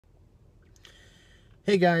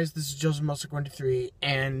Hey guys, this is Joseph Muscle23,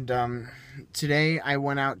 and today I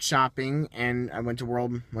went out shopping, and I went to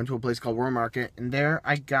a place called World Market, and there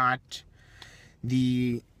I got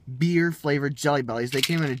the beer flavored Jelly Bellies. They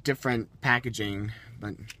came in a different packaging,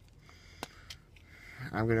 but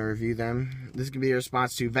I'm gonna review them. This is gonna be a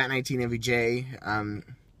response to Vat19Nvjds.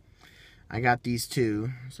 I got these two,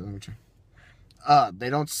 so let me try. They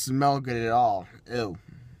don't smell good at all. Ew.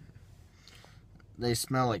 They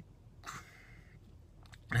smell like,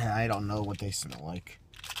 I don't know what they smell like.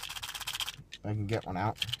 I can get one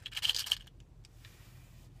out.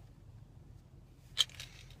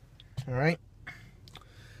 Alright.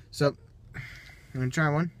 So, I'm going to try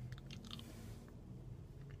one.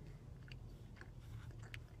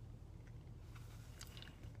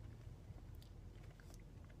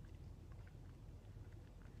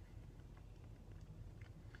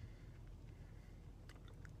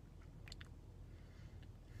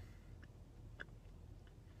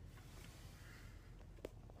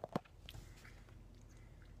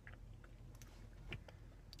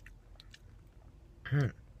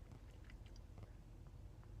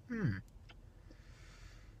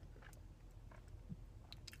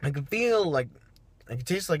 I can feel like, I can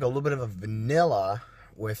taste like a little bit of a vanilla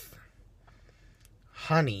with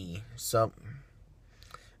honey. So,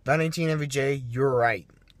 Vat19Nvjds, you're right.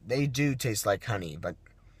 They do taste like honey, but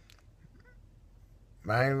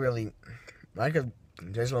I could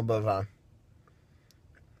taste a little bit of,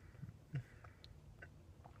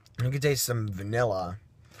 I could taste some vanilla.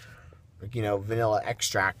 Like, you know, vanilla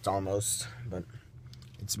extract almost, but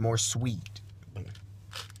it's more sweet.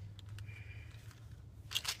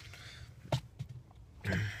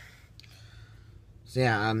 So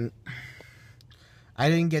yeah, I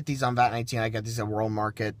didn't get these on Vat19. I got these at World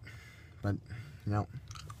Market, but you know,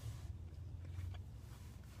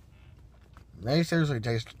 they seriously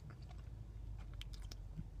taste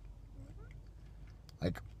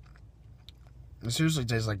like, it seriously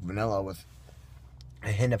tastes like vanilla with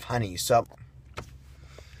a hint of honey. So,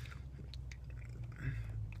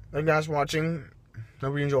 thank you guys for watching.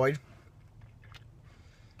 Hope you enjoyed.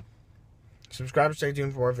 Subscribe and stay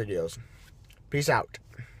tuned for more videos. Peace out.